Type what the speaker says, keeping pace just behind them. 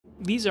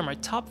These are my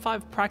top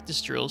 5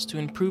 practice drills to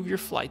improve your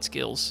flight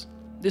skills.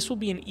 This will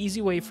be an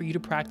easy way for you to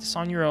practice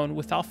on your own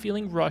without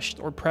feeling rushed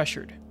or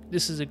pressured.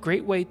 This is a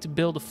great way to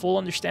build a full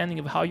understanding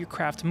of how your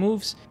craft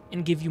moves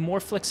and give you more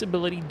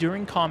flexibility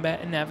during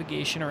combat and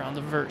navigation around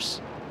the verse.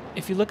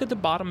 If you look at the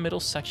bottom middle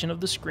section of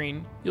the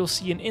screen, you'll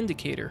see an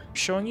indicator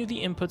showing you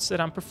the inputs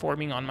that I'm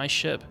performing on my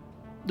ship.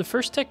 The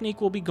first technique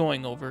we'll be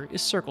going over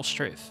is Circle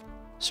Strafe.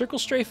 Circle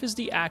Strafe is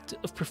the act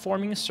of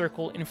performing a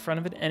circle in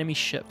front of an enemy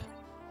ship.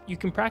 You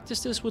can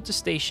practice this with the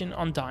station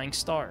on Dying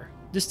Star.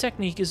 This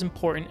technique is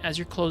important as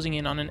you're closing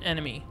in on an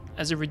enemy,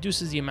 as it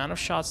reduces the amount of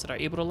shots that are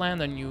able to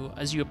land on you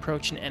as you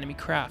approach an enemy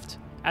craft.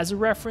 As a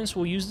reference,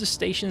 we'll use the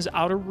station's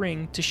outer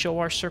ring to show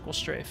our Circle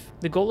Strafe.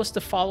 The goal is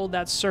to follow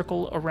that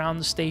circle around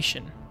the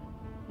station.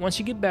 Once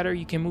you get better,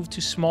 you can move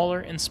to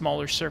smaller and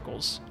smaller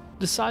circles.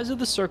 The size of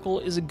the circle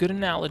is a good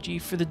analogy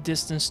for the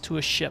distance to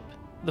a ship.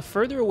 The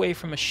further away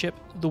from a ship,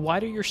 the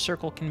wider your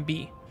circle can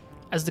be.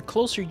 As the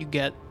closer you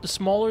get, the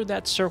smaller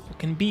that circle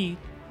can be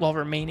while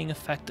remaining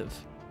effective.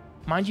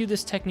 Mind you,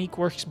 this technique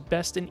works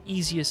best and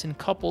easiest in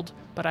coupled,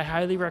 but I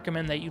highly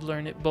recommend that you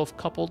learn it both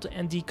coupled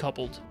and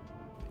decoupled.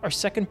 Our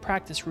second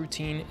practice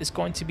routine is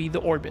going to be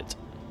the orbit.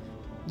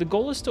 The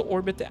goal is to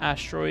orbit the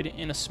asteroid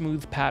in a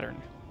smooth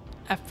pattern.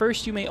 At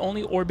first, you may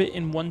only orbit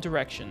in one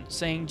direction,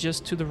 saying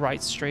just to the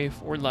right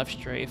strafe or left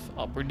strafe,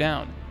 up or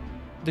down.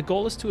 The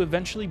goal is to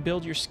eventually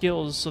build your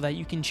skills so that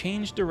you can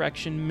change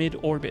direction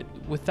mid-orbit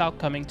without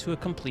coming to a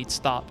complete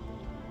stop.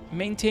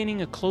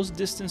 Maintaining a close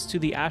distance to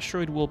the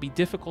asteroid will be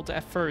difficult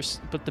at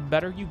first, but the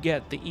better you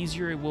get, the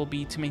easier it will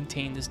be to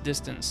maintain this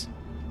distance.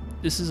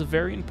 This is a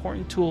very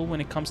important tool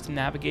when it comes to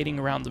navigating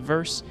around the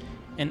verse,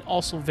 and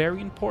also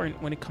very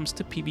important when it comes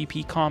to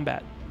PvP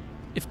combat.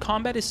 If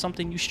combat is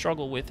something you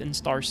struggle with in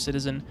Star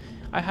Citizen,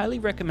 I highly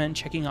recommend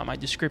checking out my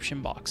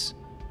description box.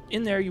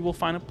 In there you will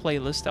find a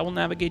playlist that will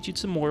navigate you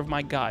to more of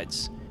my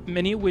guides,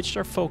 many of which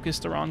are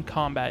focused around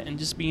combat and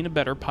just being a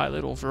better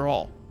pilot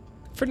overall.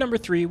 For number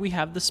 3, we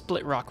have the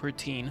split rock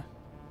routine.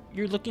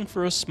 You're looking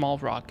for a small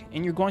rock,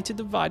 and you're going to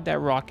divide that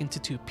rock into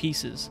 2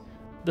 pieces.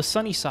 The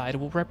sunny side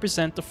will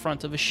represent the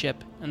front of a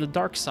ship, and the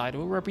dark side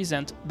will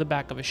represent the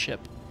back of a ship.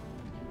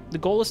 The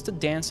goal is to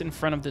dance in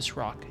front of this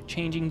rock,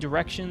 changing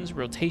directions,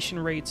 rotation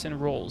rates, and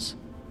rolls.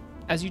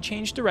 As you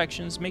change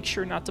directions, make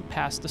sure not to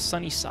pass the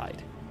sunny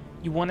side.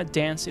 You want to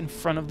dance in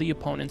front of the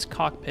opponent's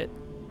cockpit.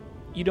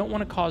 You don't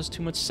want to cause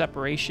too much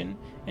separation,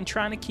 and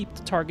trying to keep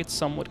the target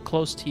somewhat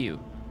close to you,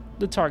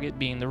 the target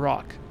being the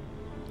rock.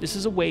 This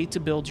is a way to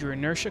build your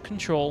inertia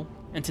control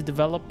and to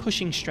develop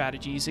pushing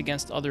strategies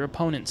against other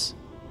opponents.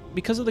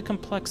 Because of the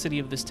complexity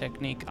of this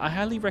technique, I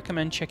highly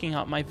recommend checking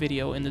out my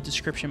video in the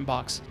description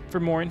box for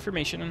more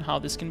information on how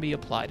this can be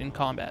applied in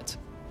combat.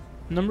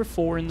 Number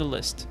 4 in the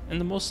list, and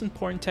the most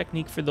important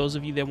technique for those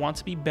of you that want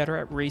to be better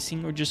at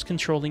racing or just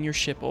controlling your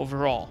ship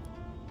overall.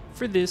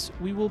 For this,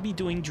 we will be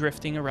doing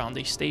drifting around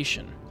a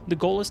station. The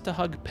goal is to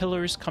hug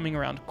pillars coming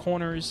around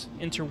corners,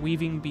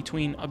 interweaving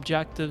between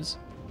objectives,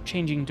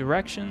 changing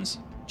directions,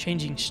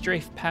 changing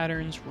strafe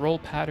patterns, roll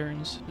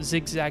patterns,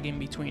 zigzagging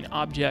between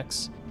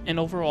objects, and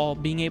overall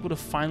being able to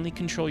finally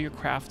control your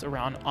craft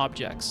around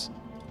objects.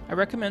 I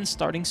recommend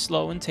starting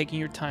slow and taking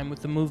your time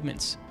with the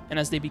movements, and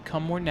as they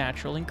become more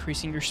natural,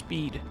 increasing your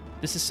speed.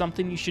 This is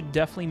something you should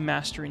definitely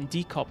master in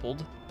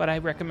decoupled, but I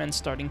recommend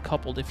starting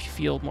coupled if you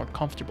feel more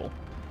comfortable.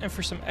 And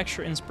for some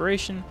extra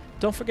inspiration,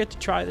 don't forget to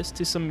try this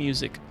to some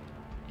music.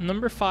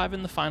 Number 5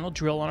 and the final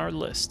drill on our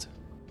list.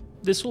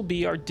 This will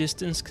be our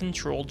distance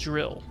control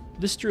drill.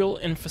 This drill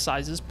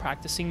emphasizes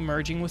practicing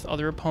merging with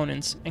other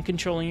opponents and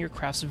controlling your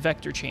craft's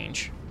vector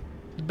change.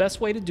 The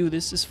best way to do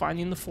this is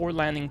finding the 4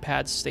 landing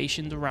pads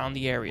stationed around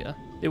the area.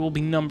 They will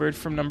be numbered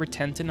from number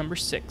 10 to number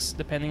 6,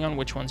 depending on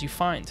which ones you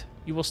find.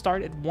 You will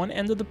start at one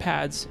end of the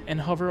pads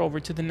and hover over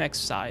to the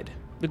next side.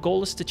 The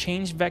goal is to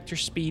change vector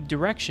speed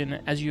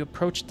direction as you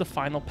approach the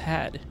final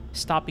pad,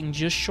 stopping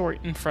just short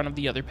in front of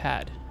the other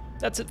pad.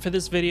 That's it for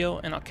this video,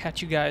 and I'll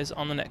catch you guys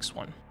on the next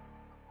one.